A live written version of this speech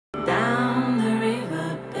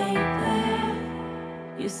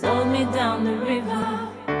down the river.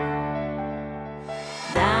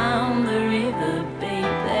 Down the river,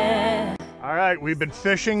 baby. All right, we've been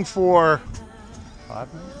fishing for 5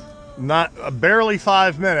 minutes? Barely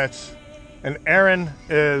 5 minutes, and Aaron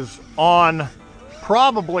is on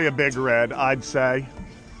probably a big red, I'd say,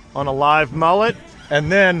 on a live mullet.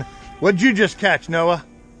 And then, what'd you just catch, Noah?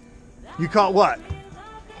 You caught what?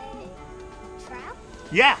 Trout?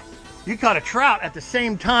 Yeah, you caught a trout at the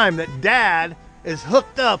same time that Dad is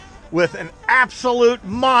hooked up with an absolute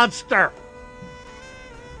monster.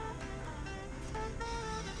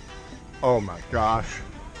 Oh my gosh.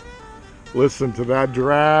 Listen to that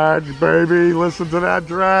drag, baby. Listen to that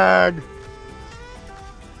drag.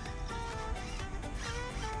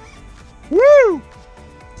 Woo!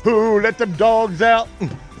 Who let them dogs out?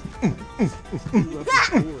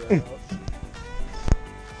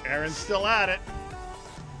 Aaron's still at it.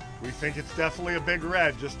 We think it's definitely a big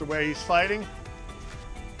red, just the way he's fighting.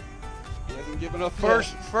 He hasn't given up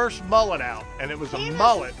First mullet out, and it was a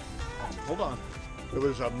mullet. Hold on. It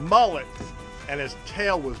was a mullet, and his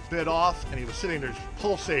tail was bit off, and he was sitting there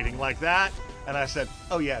pulsating like that. And I said,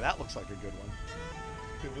 oh yeah, that looks like a good one.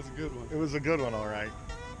 It was a good one. It was a good one, all right.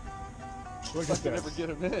 Look at this. Never get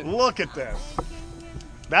him in. Look at this.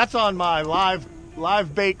 That's on my live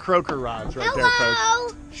bait croaker rods right there,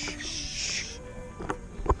 folks. Shh.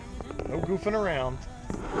 No goofing around.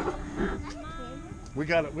 We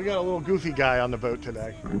got a little goofy guy on the boat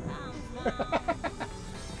today.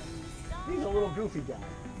 He's a little goofy guy.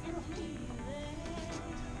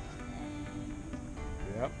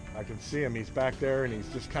 Yep, I can see him. He's back there and he's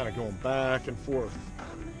just kind of going back and forth.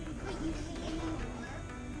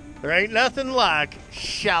 There ain't nothing like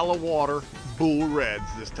shallow water bull reds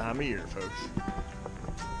this time of year, folks.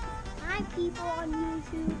 Hi, people on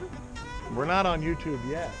YouTube. We're not on YouTube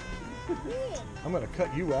yet. I'm going to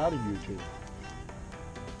cut you out of YouTube.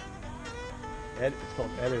 It's called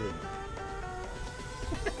editing.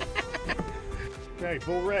 Okay,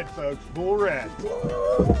 bull red, folks. Bull red.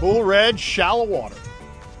 Bull red, shallow water.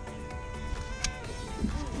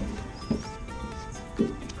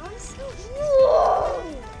 I'm so whoa.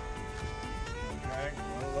 Okay,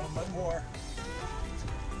 a little bit more.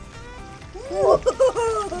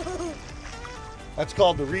 That's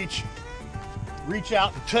called the reach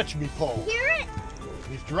out and touch me pole. Hear it?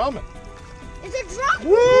 He's drumming. Is it drunk?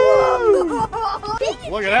 Woo!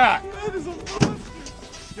 Big Look at that. That is a lot.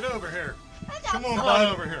 Get over here. Come Come on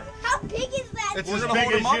over here. How big is that? It's We're as gonna big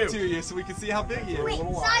hold him as up you. to you so we can see how big he is. Wait,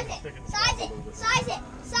 little size line. it. Size it. Size it.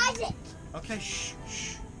 Size it. Okay, shh.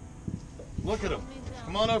 Look at him.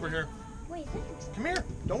 Come on over here. Wait, Come here.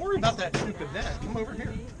 Don't worry about that stupid net. Come over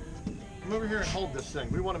here. Come over here and hold this thing.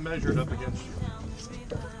 We want to measure it up against you.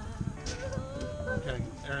 Okay,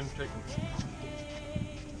 Aaron, take him.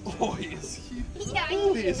 Oh, he is huge. yeah,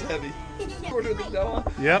 Oh, he is heavy. Shorter than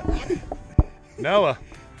Noah. Yep. Noah,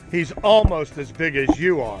 he's almost as big as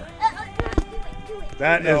you are. do it.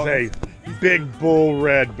 That No. is a big bull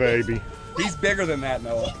red, baby. He's bigger than that,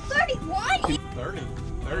 Noah. He's 31. 30.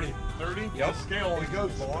 30? Yep. The scale only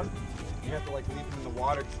goes on. You have to like leave him in the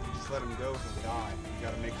water. You just let him go, he'll die. You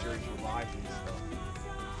gotta make sure he's alive and stuff.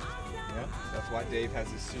 Yeah. That's why Dave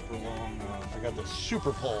has this super long. I got the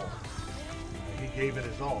super pole. He gave it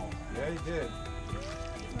his all. Yeah, he did.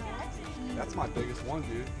 That's my biggest one,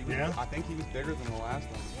 dude. He was, Yeah? I think he was bigger than the last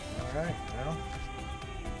one. All right, well.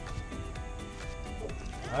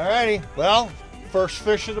 Alrighty, well, first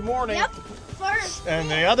fish of the morning. Yep. First. And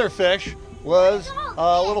the other fish was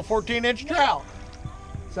a little 14-inch trout.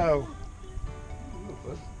 So,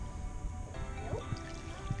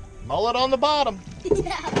 mullet on the bottom.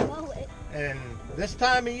 yeah, mullet. And this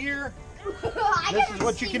time of year, I this is never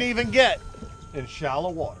what you seen can even get in shallow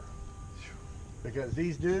water. Because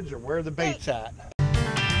these dudes are where the bait's at.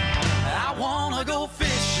 I wanna go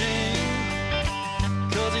fishing,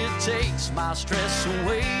 'cause it takes my stress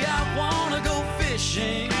away. I wanna go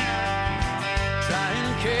fishing, try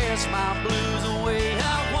and cast my blues